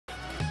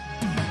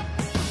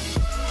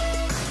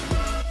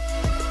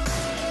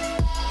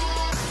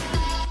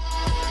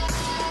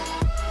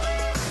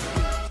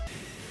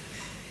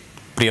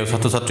প্রিয়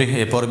ছাত্রছাত্রী,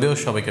 এ পর্বেও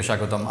সবাইকে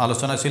স্বাগতম।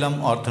 আলোচনা ছিলাম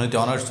অর্থনীতি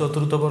অনার্স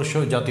চতুর্থ বর্ষ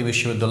জাতীয়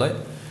বিশ্ববিদ্যালয়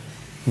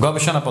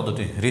গবেষণা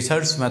পদ্ধতি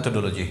রিসার্চ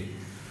মেথোডোলজি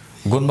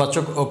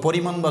গুণবাচক ও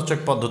পরিমাণবাচক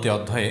পদ্ধতি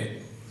অধ্যায়ে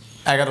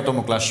 11তম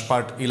ক্লাস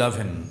পার্ট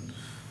 11।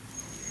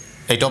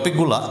 এই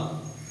টপিকগুলো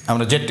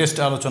আমরা জেড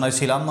টেস্টে আলোচনায়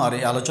ছিলাম, আর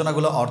এই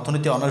আলোচনাগুলো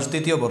অর্থনীতি অনার্স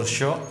দ্বিতীয় বর্ষ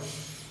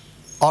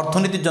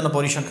অর্থনীতির জন্য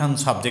পরিসংখ্যান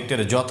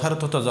সাবজেক্টের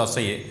যথার্থতা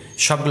যাচাইয়ে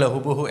সবগুলো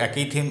হুবহু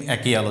একই থিম,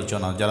 একই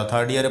আলোচনা। যারা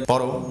থার্ড ইয়ারে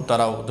পড়ো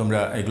তারাও তোমরা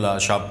এগুলা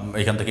সব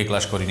এখান থেকে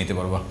ক্লাস করে নিতে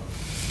পারবা।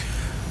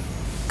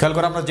 খেয়াল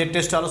করে আমরা জেড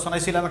টেস্টে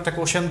আলোচনায় ছিলাম, একটা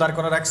কোশ্চেন দাঁড়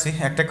করা রাখছি।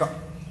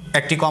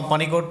 একটি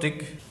কোম্পানি কর্তৃক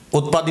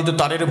উৎপাদিত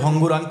তারের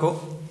ভঙ্গুরাঙ্ক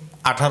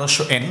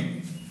 1800 N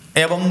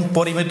এবং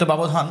পরিমিত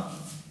ব্যবধান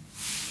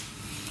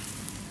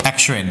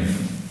 100 N।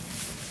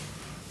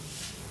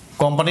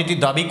 কোম্পানিটি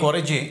দাবি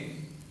করে যে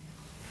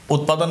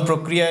উৎপাদন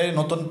প্রক্রিয়ায়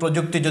নতুন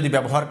প্রযুক্তি যদি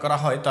ব্যবহার করা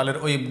হয় তাহলে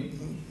ওই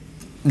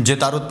যে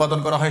তার উৎপাদন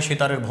করা হয় সেই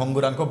তারের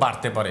ভঙ্গুরাঙ্ক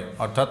বাড়তে পারে।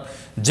 অর্থাৎ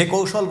যে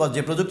কৌশল বা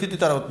যে প্রযুক্তিতে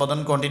তারা উৎপাদন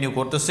কন্টিনিউ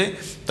করতেছে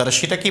তারা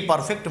সেটা কি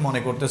পারফেক্ট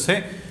মনে করতেছে।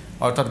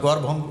 অর্থাৎ গড়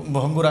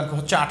ভঙ্গুরাঙ্ক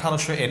হচ্ছে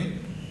 1800 N।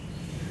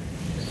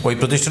 ওই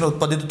প্রতিষ্ঠানের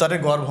উৎপাদিত তারের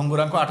গড়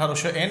ভঙ্গুরাঙ্ক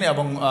 1800 N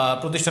এবং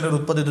প্রতিষ্ঠানের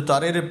উৎপাদিত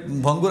তারের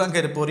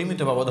ভঙ্গুরাঙ্কের পরিমিত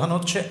ব্যবধান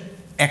হচ্ছে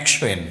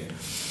 100 N।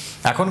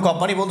 এখন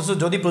কোম্পানি বলতেছে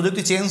যদি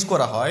প্রযুক্তি চেঞ্জ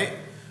করা হয়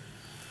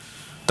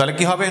তাহলে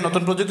কী হবে,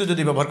 নতুন প্রযুক্তি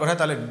যদি ব্যবহার করা হয়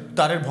তাহলে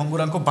তারের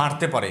ভঙ্গুরাঙ্ক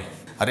বাড়তে পারে।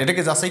 আর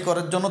এটাকে যাচাই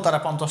করার জন্য তারা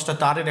 50টা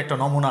তারের একটা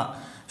নমুনা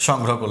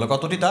সংগ্রহ করলো।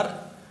 কতটি তার?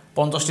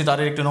 50টি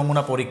তারের একটি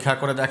নমুনা পরীক্ষা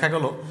করে দেখা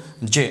গেল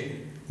যে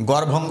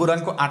গড়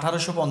ভঙ্গুরাঙ্ক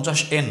 1850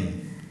 N।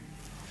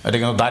 এটা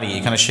কিন্তু দাঁড়িয়ে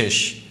এখানে শেষ।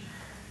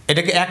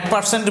 এটাকে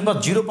 1% বা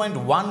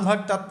 0.1 ভাগ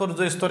তাৎপর্য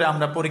স্তরে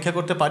আমরা পরীক্ষা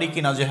করতে পারি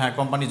কিনা যে হ্যাঁ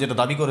কোম্পানি যেটা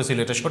দাবি করেছিল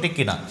এটা সঠিক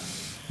কিনা,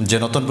 যে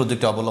নতুন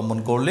প্রযুক্তি অবলম্বন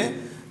করলে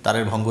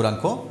তারের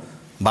ভঙ্গুরাঙ্ক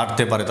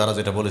বাড়তে পারে তারা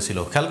যেটা বলেছিল।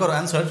 খেয়াল করো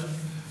অ্যান্সার।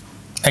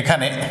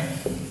 এখানে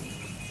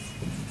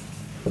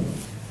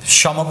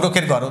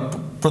সমগ্রকের গড়,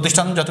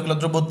 প্রতিষ্ঠান যতগুলো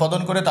দ্রব্য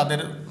উৎপাদন করে তাদের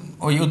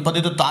ওই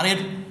উৎপাদিত তারের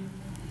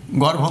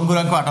গড়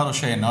ভঙ্গুরাঙ্ক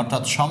 1800 N,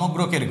 অর্থাৎ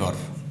সমগ্রকের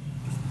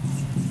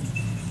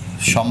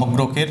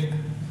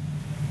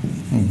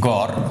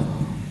গড়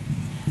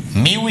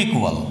মিউ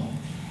ইকুয়াল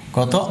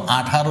কত?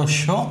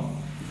 1800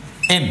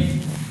 N।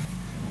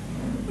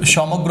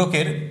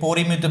 সমগ্রকের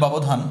পরিমিত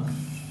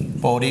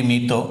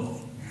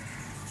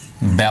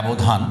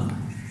ব্যবধান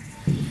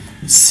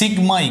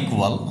সিগমা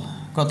ইকুয়াল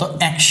কত?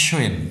 100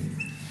 N।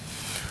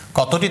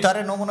 কতটি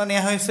তারের নমুনা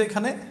নেওয়া হয়েছে?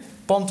 এখানে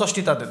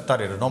 50টি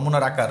তারের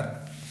নমুনার আকার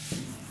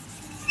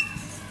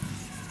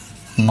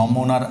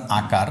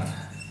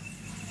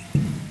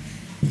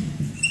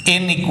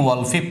N ইকুয়াল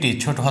 50,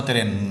 ছোট হাতের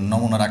N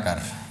নমুনার আকার।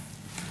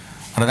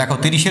 আর দেখো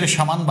 30-এর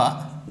সমান বা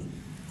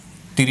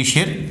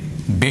 30-এর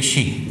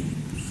বেশি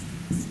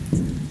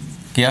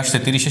কি আসছে?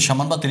 30-এর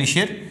সমান বা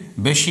 30-এর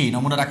বেশি।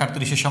 নমুনার আকার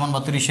 30-এর সমান বা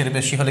 30-এর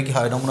বেশি হলে কি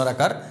হয়? নমুনার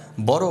আকার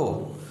বড়।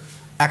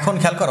 এখন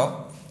খেয়াল করো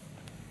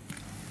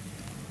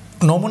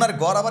নমুনার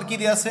গড় আবার কি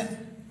দিয়ে আছে,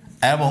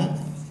 এবং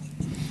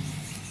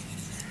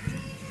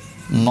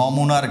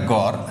নমুনার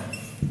গড়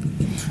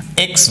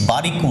x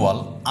বার ইকুয়াল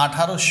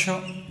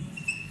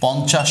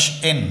 1850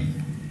 N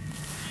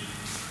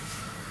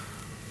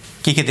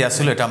কি দেওয়া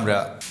ছিল এটা আমরা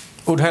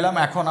উঠাইলাম।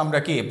 এখন আমরা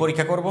কি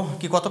পরীক্ষা করব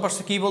কি কত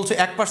পার্সেন্ট কি বলছে?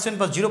 1%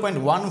 বা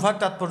 0.1 ভাগ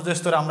তাৎপর্য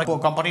স্তরে আমরা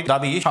কোম্পানির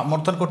দাবি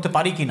সমর্থন করতে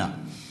পারি কিনা।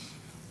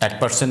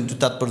 1%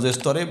 তাৎপর্য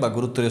স্তরে বা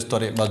গুরুত্বের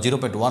স্তরে বা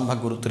 0.1 ভাগ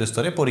গুরুত্বের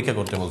স্তরে পরীক্ষা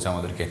করতে বলছে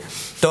আমাদেরকে।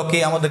 তো কি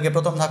আমাদেরকে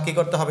প্রথম ধাপ কী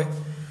করতে হবে?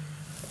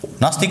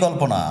 নাস্তি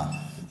কল্পনা।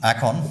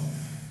 এখন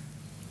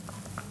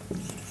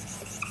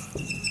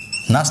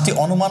নাস্তি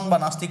অনুমান বা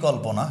নাস্তি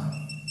কল্পনা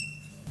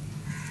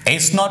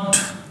S0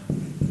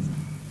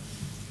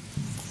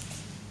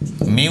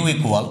 মিউ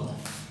ইকুয়াল,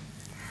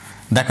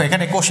 দেখো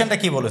এখানে কোশ্চেনটা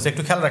কি বলেছে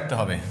একটু খেয়াল রাখতে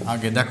হবে।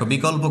 আগে দেখো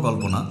বিকল্প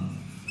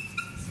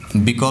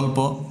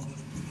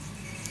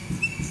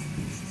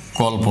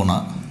কল্পনা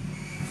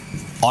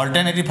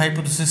অল্টারনেটিভ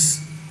হাইপোথিসিস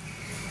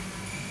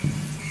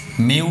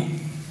মিউ।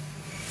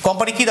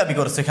 কোম্পানি কি দাবি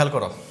করেছে খেয়াল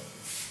করো।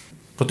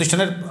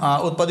 প্রতিষ্ঠানের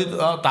উৎপাদিত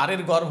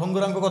তারের গড়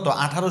ভঙ্গুরাঙ্ক কত?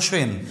 1800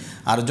 N।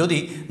 আর যদি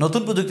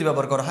নতুন প্রযুক্তি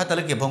ব্যবহার করা হয়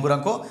তাহলে কি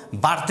ভঙ্গুরাঙ্ক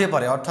বাড়তে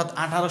পারে, অর্থাৎ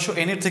 1800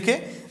 N এর থেকে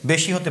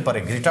বেশি হতে পারে,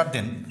 গ্রেটার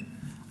দেন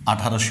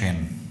 1800 N।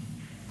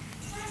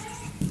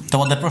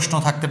 তোমাদের প্রশ্ন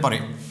থাকতে পারে,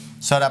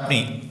 স্যার আপনি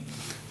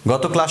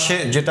গত ক্লাসে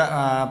যেটা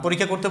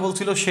পরীক্ষা করতে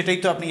বলছিল সেটাই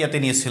তো আপনি ইয়াতে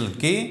নিয়েছিলেন,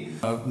 কি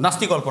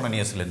নাস্তি কল্পনা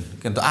নিয়েছিলেন,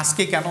 কিন্তু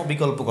আজকে কেন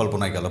বিকল্প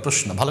কল্পনায় গেল?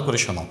 প্রশ্ন ভালো করে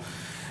শোনো।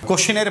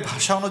 কোশ্চেনের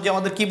ভাষা অনুযায়ী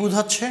আমাদের কি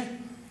বোঝাচ্ছে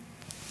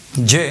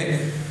যে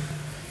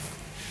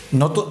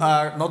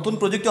নতুন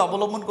প্রযুক্তি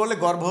অবলম্বন করলে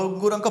গড়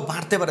ভঙ্গুরাঙ্ক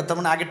বাড়তে পারে, তার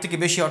মানে আগের থেকে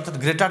বেশি, অর্থাৎ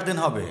গ্রেটার দেন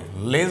হবে।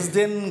 Less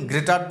than,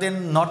 greater than,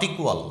 not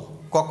equal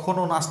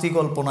কখনো নাস্তি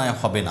কল্পনায়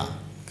হবে না,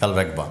 খেয়াল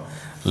রাখবা।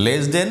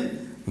 Less than,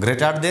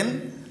 greater than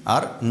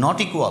are not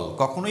equal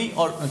কখনোই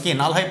কি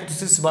নাল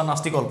হাইপোথিসিস বা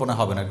নাস্তি কল্পনা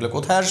হবে না। এগুলো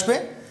কোথায় আসবে?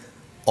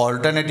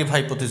 অল্টারনেটিভ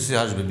হাইপোথিসিস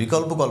আসবে,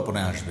 বিকল্প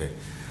কল্পনায় আসবে।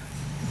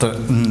 তো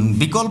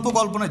বিকল্প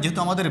কল্পনা যেহেতু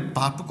আমাদের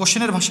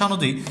কোশ্চেনের ভাষা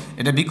অনুযায়ী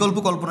এটা বিকল্প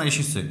কল্পনা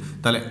এসেছে,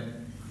 তাহলে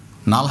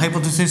নাল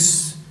হাইপোথিসিস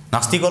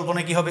নাস্তি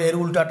কল্পনায় কী হবে? এর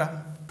উল্টাটা।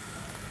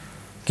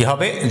 কি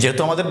হবে,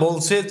 যেহেতু আমাদের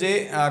বলছে যে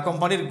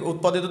কোম্পানির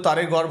উৎপাদিত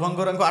তারের গড়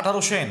ভঙ্গুরাঙ্ক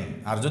 1800 এন,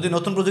 আর যদি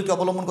নতুন প্রযুক্তি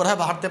অবলম্বন করা হয়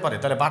বাড়তে পারে,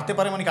 তাহলে বাড়তে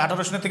পারে মানে কি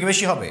 1800 এর থেকে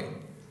বেশি হবে।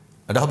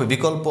 এটা হবে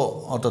বিকল্প,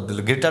 অর্থাৎ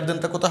গ্রেটার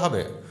দেনটা কোথায়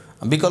হবে,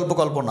 বিকল্প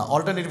কল্পনা,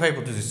 অল্টারনেটিভ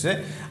হাইপোথিসিসে।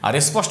 আর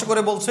স্পষ্ট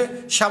করে বলছে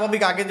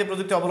স্বাভাবিক আগে যে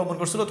প্রযুক্তি অবলম্বন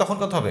করছিল তখন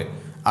কত হবে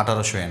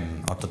 1800 এন,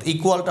 অর্থাৎ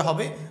ইকুয়ালটা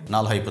হবে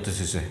নাল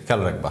হাইপোথিসিসে,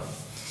 খেয়াল রাখবা।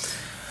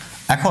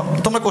 এখন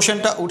তোমরা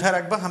কোশ্চেনটা উঠায়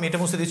রাখবা, আমি এটা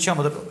মুছে দিচ্ছি,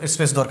 আমাদের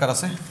স্পেস দরকার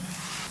আছে।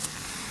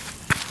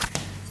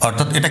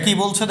 অর্থাৎ এটা কি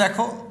বলছে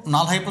দেখো,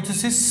 নাল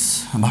হাইপোথিসিস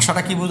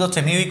ভাষাটা কি বোঝাচ্ছে,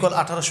 মিউ ইকুয়াল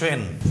 1800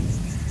 এন,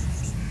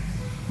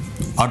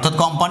 অর্থাৎ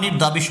কোম্পানির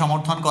দাবি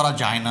সমর্থন করা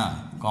যায় না,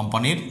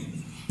 কোম্পানির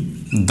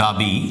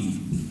দাবি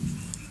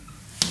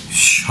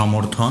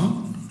সমর্থন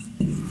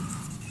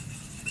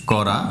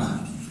করা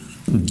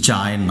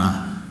যায় না,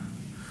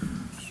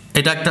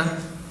 এটা একটা।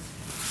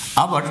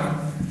 আবার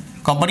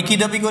কোম্পানি কি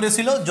দাবি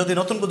করেছিল, যদি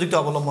নতুন প্রযুক্তি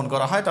অবলম্বন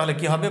করা হয় তাহলে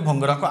কি হবে,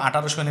 ভঙ্গুরাঙ্ক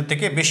 1800 এনের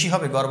থেকে বেশি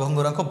হবে, গড়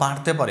ভঙ্গুরাঙ্ক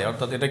বাড়তে পারে।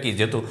 অর্থাৎ এটা কি,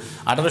 যেহেতু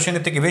 1800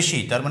 এনের থেকে বেশি,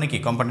 তার মানে কি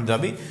কোম্পানির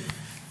দাবি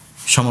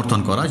সমর্থন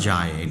করা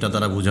যায়। এটা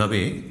দ্বারা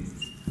বোঝাবে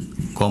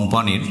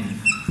কোম্পানির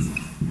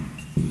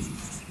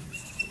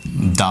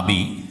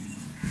দাবি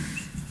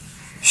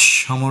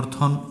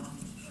সমর্থন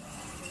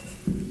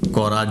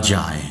করা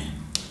যায়।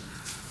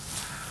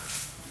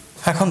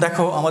 এখন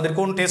দেখো আমাদের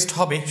কোন টেস্ট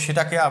হবে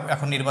সেটাকে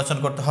এখন নির্বাচন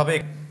করতে হবে।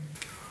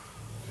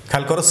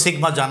 খেয়াল করো,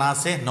 সিগমা জানা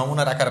আছে,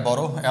 নমুনার আকার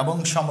বড় এবং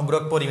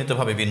সমগ্রক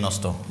পরিমিতভাবে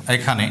বিন্যস্ত।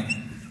 এখানে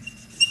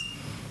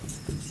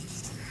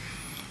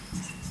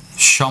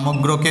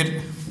সমগ্রকের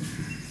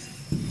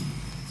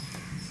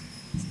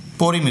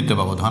পরিমিত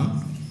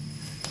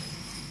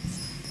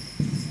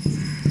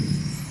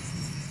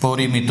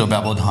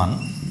ব্যবধান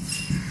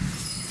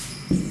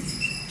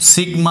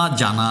সিগমা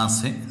জানা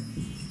আছে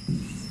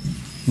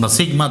বা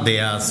সিগমা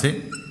দেয়া আছে।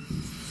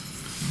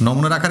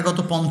 নমুনার আকার কত,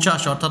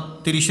 50, অর্থাৎ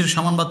 30-এর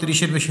সমান বা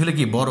 30-এর বেশি হলে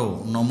কি বড়,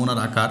 নমুনার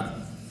আকার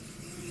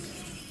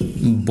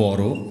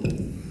বড়,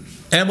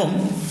 এবং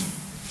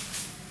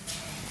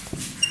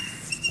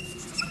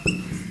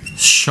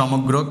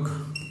সমগ্রক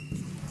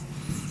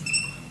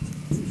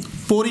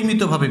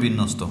পরিমিতভাবে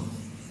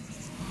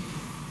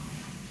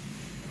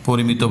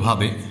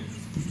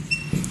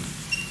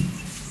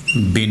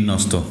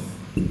বিন্যস্ত।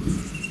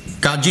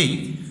 কাজেই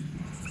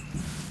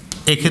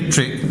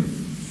এক্ষেত্রে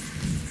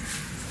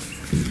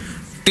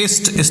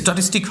টেস্ট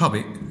স্ট্যাটিস্টিক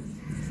হবে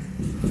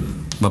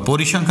বা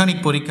পরিসংখ্যানিক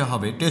পরীক্ষা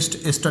হবে টেস্ট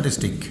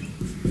স্ট্যাটিস্টিক।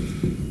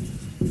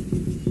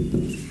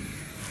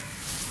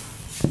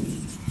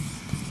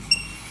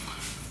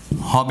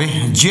 হবে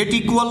jet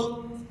equal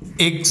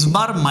x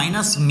bar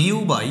minus mu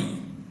by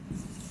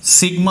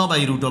sigma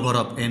by root over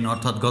of N,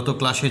 অর্থাৎ গত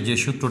ক্লাসে যে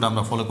সূত্রটা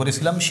আমরা ফলো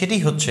করেছিলাম সেটি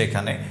হচ্ছে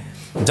এখানে।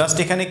 জাস্ট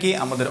এখানে কি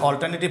আমাদের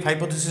অল্টারনেটিভ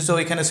হাইপোথিসিসও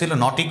এখানে ছিল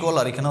নট ইকুয়াল,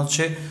 আর এখানে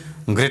হচ্ছে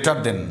গ্রেটার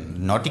দেন।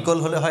 নট ইকুয়াল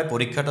হলে হয়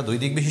পরীক্ষাটা দুই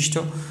দিক বিশিষ্ট,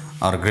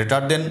 আর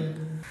গ্রেটার দেন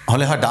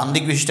হলে হয় ডান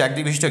দিক বিশিষ্ট,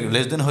 একদিক বিশিষ্ট,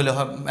 লেস দেন হলে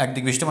হয়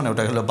একদিক বিশিষ্ট, মানে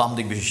ওটা হলো বাম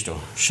দিক বিশিষ্ট,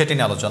 সেটি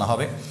নিয়ে আলোচনা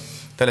হবে।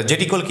 তাহলে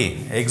জেট ইকুয়াল কি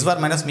x bar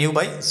minus mu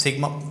by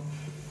sigma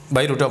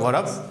by root over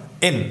of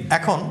N.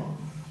 এখন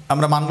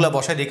আমরা মানগুলো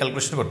বসায় দিয়ে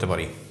ক্যালকুলেশন করতে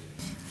পারি।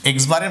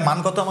 এক্স বারের মান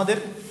কত আমাদের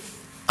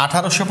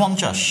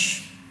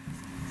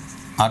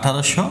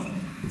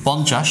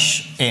 1850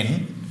 এন,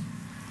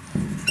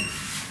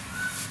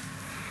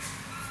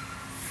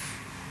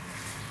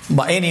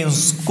 বা এন ইউজ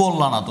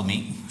করলা না তুমি,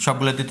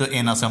 সবগুলোতে তো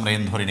এন আছে, আমরা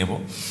এন ধরে নেব।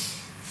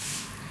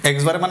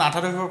 এক্স বারের মান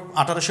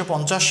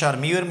 1850, আর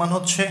মিউ এর মান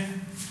হচ্ছে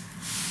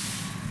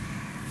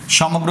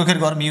সমগ্রকের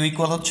গড় মিউ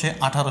ইকুয়াল হচ্ছে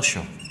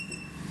 1800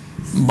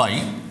 বাই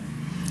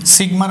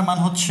সিগমার মান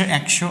হচ্ছে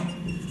 100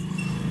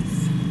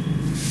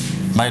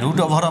 by root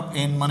over of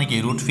N মানে কি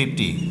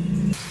 √50।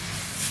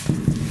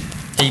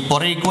 এই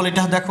পরে ইকুয়াল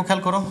এটা দেখো,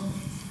 খেয়াল করো,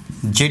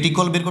 জেড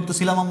ইকুয়াল বের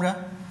করতেছিলাম আমরা,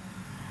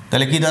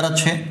 তাহলে কি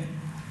দাঁড়াচ্ছে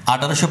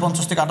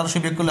 1850 থেকে 1800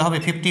 বিয়োগ করলে হবে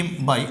 50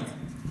 বাই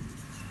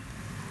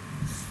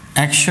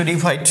 100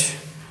 ডিভাইড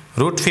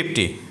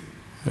 √50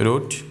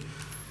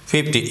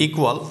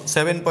 ইকুয়াল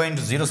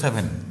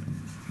 7.07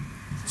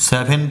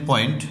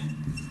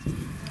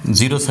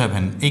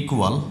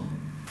 ইকুয়াল,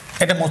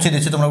 এটা মুছে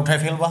দিচ্ছি, তোমরা উঠাই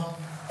ফেলবা।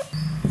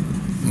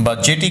 বা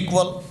জেট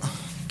ইকুয়াল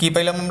কি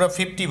পাইলাম আমরা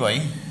 50 বাই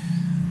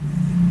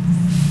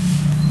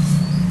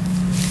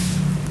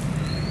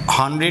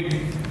 100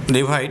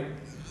 ডিভাইড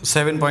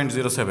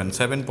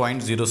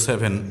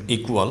 7.07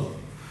 ইকুয়াল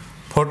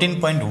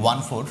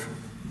 14.14।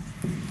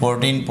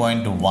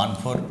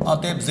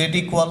 অতএব জেড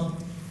ইকুয়াল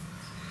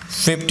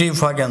 50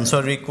 ভাগ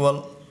অ্যান্সার ইকুয়াল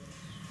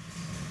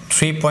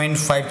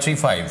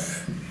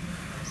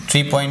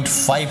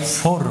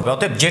 3.54।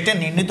 অতএব জেটের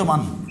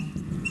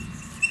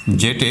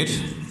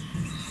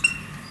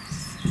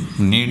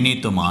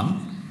নির্ণীত মান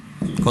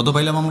কত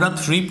পাইলাম আমরা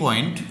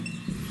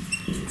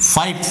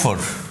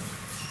 3.54।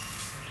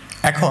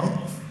 এখন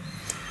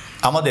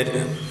আমাদের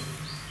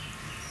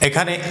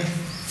এখানে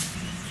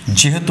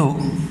যেহেতু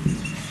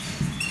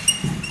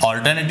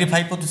অল্টারনেটিভ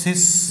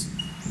হাইপোথিসিস,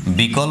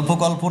 বিকল্প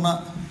কল্পনা,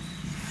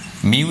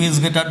 mu is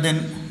greater than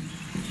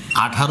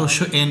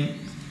 1800 N,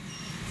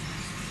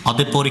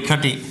 অতএব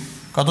পরীক্ষাটি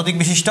কত দিক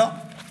বিশিষ্ট,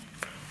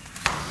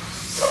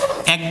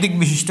 একদিক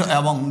বিশিষ্ট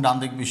এবং ডান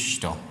দিক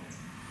বিশিষ্ট,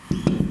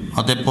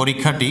 অতএব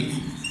পরীক্ষাটি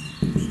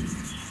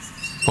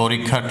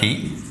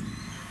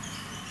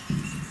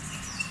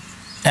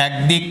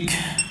একদিক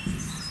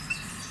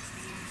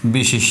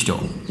বিশিষ্ট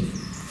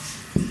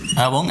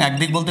এবং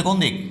একদিক বলতে কোন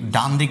দিক?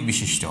 ডান দিক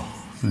বিশিষ্ট,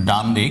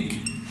 ডান দিক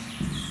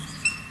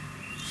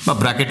বা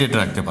ব্র্যাকেটে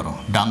রাখতে পারো,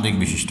 ডান দিক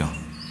বিশিষ্ট।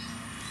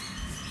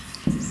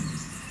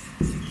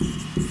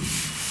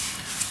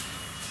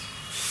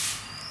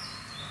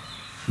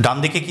 ডান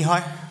দিকে কি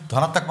হয়?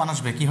 ধনাত্মক মান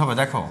আসবে। কী হবে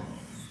দেখো,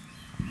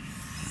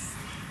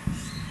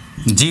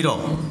 0,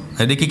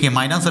 এদিকে কি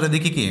মাইনাস আর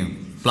এদিকে কি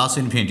প্লাস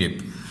ইনফিনিটিভ,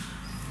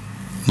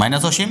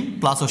 মাইনাস অসীম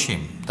প্লাস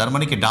অসীম, তার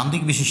মানে কি ডান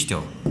দিক বিশিষ্ট।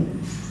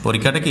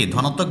 পরীক্ষাটা কি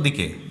ধনাত্মক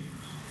দিকে,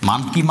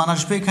 মান কি মান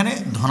আসবে এখানে?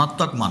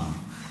 ধনাত্মক মান।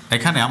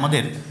 এখানে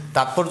আমাদের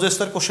তাৎপর্য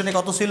স্তর কোশ্চেনে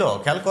কত ছিল?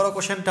 খেয়াল করো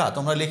কোশ্চেনটা,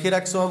 তোমরা লিখে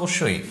রাখছো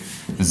অবশ্যই,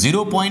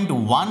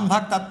 0.1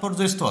 ভাগ তাৎপর্য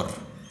স্তর,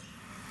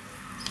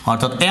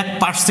 অর্থাৎ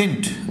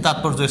 1%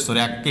 তাৎপর্য স্তর।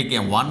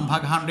 1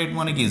 ভাগ 100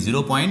 মানে কি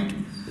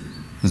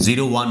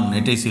 0.01,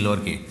 এটাই ছিল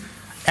আর কি।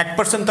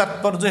 1%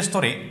 তাৎপর্য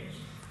স্তরে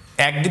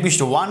একদিক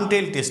বিশিষ্ট ওয়ান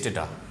টেল টেস্ট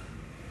এটা।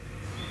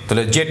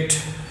 তাহলে জেট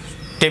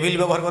টেবিল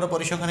ব্যবহার করো,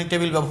 পরিসংখ্যানিক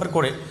টেবিল ব্যবহার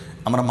করে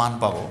আমরা মান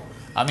পাবো।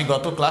 আমি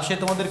গত ক্লাসে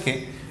তোমাদেরকে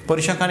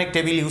পরিসংখ্যানিক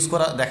টেবিল ইউজ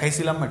করা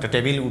দেখাইছিলাম, একটা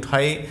টেবিল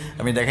উঠাই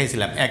আমি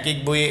দেখাইছিলাম, এক এক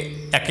বইয়ে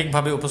এক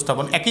একভাবে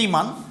উপস্থাপন, একই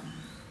মান,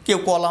 কেউ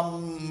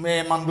কলামে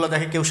মানগুলো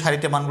দেখে, কেউ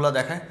সারিতে মানগুলো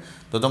দেখায়।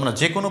 তো তোমরা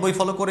যে কোনো বই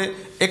ফলো করে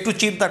একটু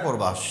চিন্তা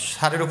করবা,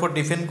 সারের উপর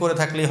ডিপেন্ড করে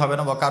থাকলেই হবে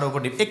না, বা কারোর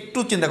উপর একটু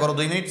চিন্তা করো,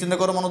 2 মিনিট চিন্তা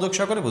করো, মনোযোগ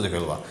সহকারে বুঝে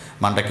ফেলবা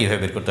মানটা কীভাবে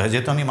বের করতে হয়।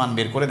 যেহেতু আমি মান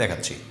বের করে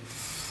দেখাচ্ছি,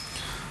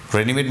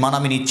 রেডিমেড মান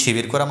আমি নিচ্ছি,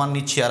 বের করা মান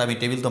নিচ্ছি, আর আমি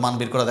টেবিল তো মান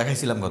বের করা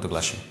দেখাইছিলাম গত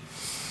ক্লাসে,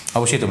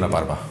 অবশ্যই তোমরা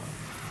পারবা।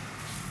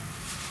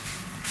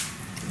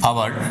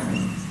 আবার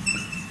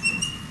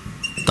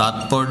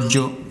তাৎপর্য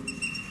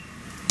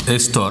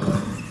স্তর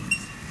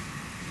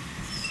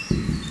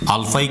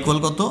আলফা ইকুয়াল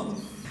কত?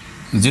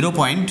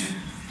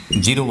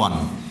 0.01।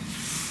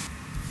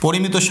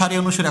 পরিমিত সারি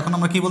অনুসারে এখন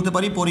আমরা কি বলতে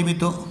পারি?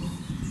 পরিমিত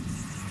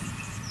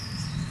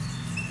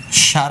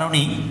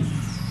সারণী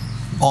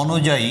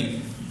অনুযায়ী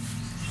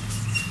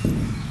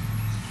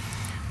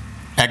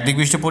একদিক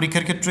বিশিষ্ট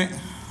পরীক্ষার ক্ষেত্রে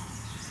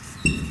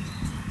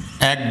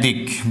একদিক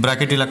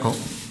ব্র্যাকেটে লেখো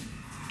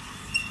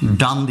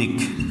ডান দিক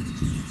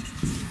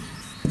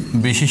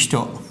বিশিষ্ট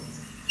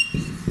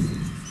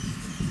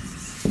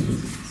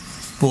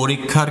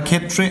পরীক্ষার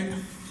ক্ষেত্রে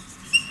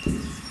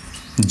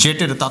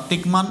জেটের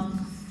তাত্ত্বিক মান,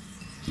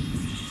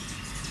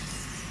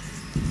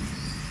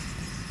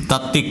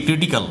 তাত্ত্বিক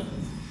ক্রিটিক্যাল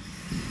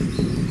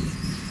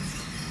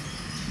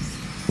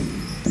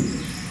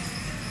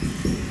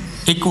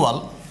ইকুয়াল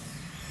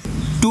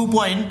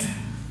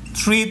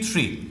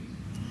 2.33।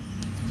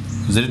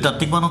 যেটির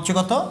তাত্ত্বিক মান হচ্ছে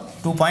কত?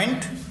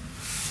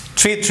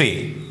 2.33।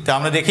 তো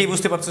আমরা দেখেই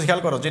বুঝতে পারছি,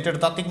 খেয়াল করো,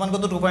 যেটার তাত্ত্বিক মান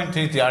কত?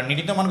 2.33, আর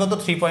নির্ণীত মান কত?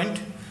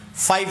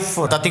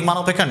 3.54। তাত্ত্বিক মান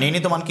অপেক্ষা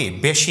নির্ণীত মান কি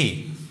বেশি।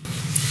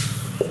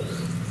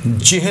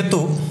 যেহেতু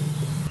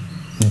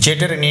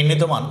জেটের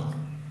নির্ণীত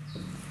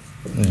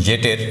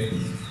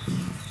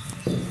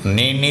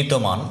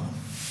মান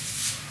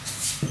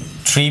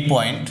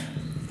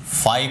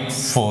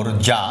 3.54,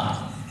 যা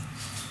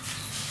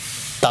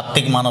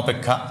তাত্ত্বিক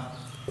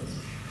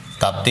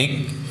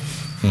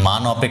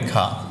মান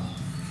অপেক্ষা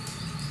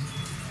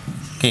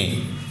কি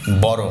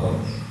বড়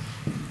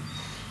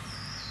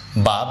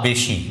বা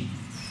বেশি,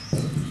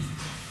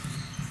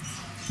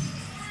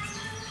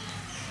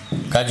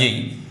 কাজেই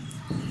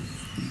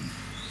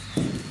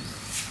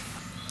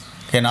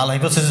নাল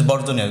হাইপোথিসিস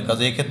বর্জনীয়।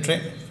 কাজে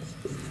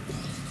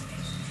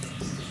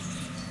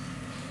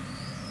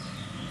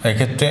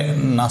এক্ষেত্রে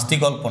নাস্তিক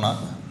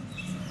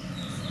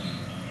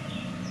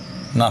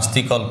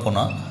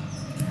কল্পনা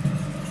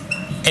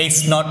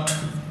H0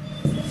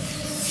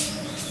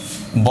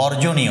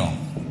 বর্জনীয়,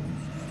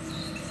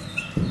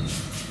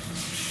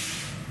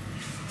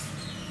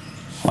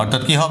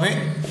 অর্থাৎ কি হবে?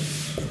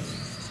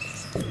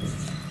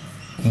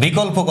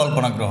 বিকল্প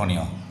কল্পনা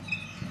গ্রহণীয়,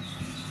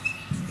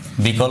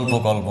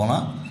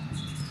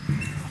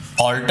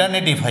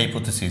 অল্টারনেটিভ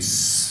হাইপোথিসিস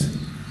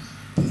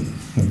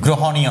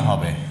গ্রহণীয়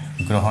হবে।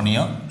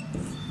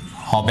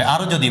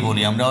 আরও যদি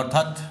বলি আমরা,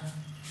 অর্থাৎ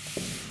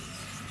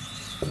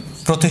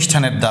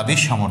প্রতিষ্ঠানের দাবি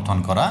সমর্থন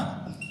করা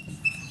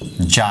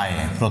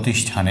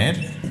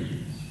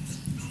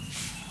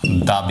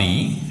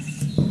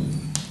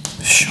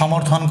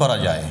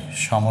যায়,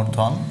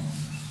 সমর্থন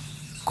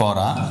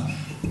করা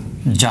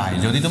যায়।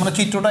 যদি তোমরা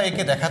চিত্রটা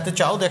এঁকে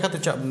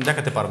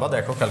দেখাতে পারবা।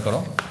 দেখো, খেয়াল করো,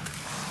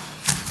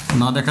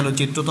 না দেখালেও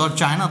চিত্র তো আর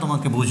চায় না,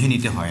 তোমাকে বুঝে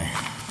নিতে হয়।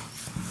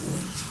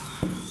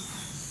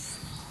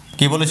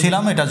 কি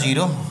বলেছিলাম? এটা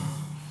 0,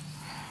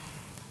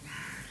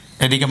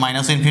 এদিকে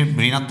মাইনাস ইনফিনিটি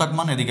ঋণাত্মক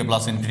মান, এদিকে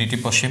প্লাস ইনফিনিটি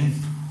অসীম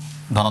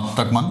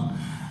ধনাত্মক মান।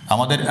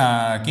 আমাদের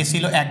কি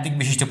ছিল? একদিক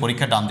বিশিষ্ট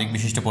পরীক্ষা, ডান দিক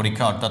বিশিষ্ট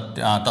পরীক্ষা, অর্থাৎ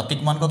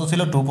তাত্ত্বিক মান কত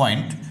ছিল?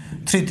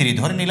 2.33।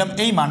 ধরে নিলাম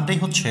এই মানটাই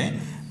হচ্ছে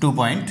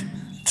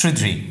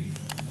 2.33।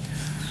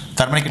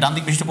 তার মানে কি ডান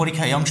দিক বিশিষ্ট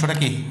পরীক্ষা এই অংশটা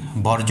কি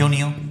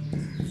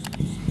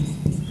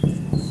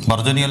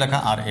বর্জনীয় লেখা,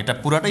 আর এটা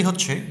পুরাটাই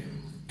হচ্ছে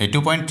এই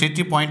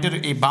 2.33 পয়েন্টের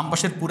এই বাম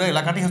পাশের পুরো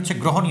এলাকাটি হচ্ছে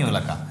গ্রহণীয়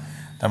এলাকা।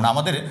 তার মানে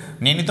আমাদের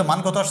নির্ণীত মান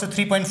কত আসছে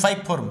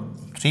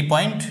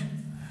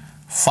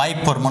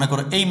 3.54 মনে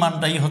করো এই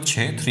মানটাই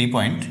হচ্ছে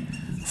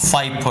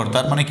 3.54।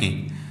 তার মানে কি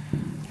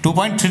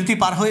 2.33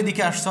 পার হয়ে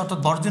দিকে আসছে, অর্থাৎ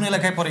বর্জন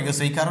এলাকায় পড়ে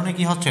গেছে। এই কারণে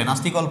কি হচ্ছে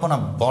নাস্তিক কল্পনা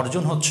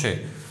বর্জন হচ্ছে।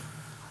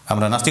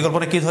 আমরা নাস্তিক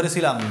কল্পনা কী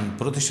ধরেছিলাম,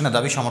 প্রতিষ্ঠানের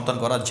দাবি সমর্থন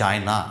করা যায়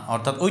না,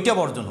 অর্থাৎ ওইটা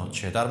বর্জন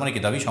হচ্ছে। তার মানে কি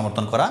দাবি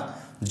সমর্থন করা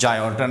যায়,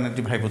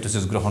 অল্টারনেটিভ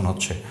হাইপোথিসিস গ্রহণ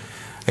হচ্ছে।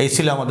 এই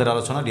ছিল আমাদের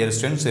আলোচনা ডিয়ার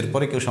স্টুডেন্টস।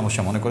 এরপরে কেউ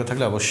সমস্যা মনে করে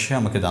থাকলে অবশ্যই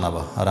আমাকে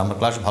জানাবা, আর আমার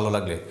ক্লাস ভালো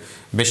লাগলে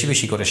বেশি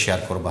বেশি করে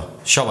শেয়ার করবা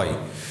সবাই।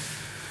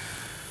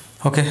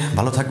 ওকে,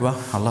 ভালো থাকবা,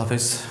 আল্লাহ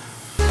হাফেজ।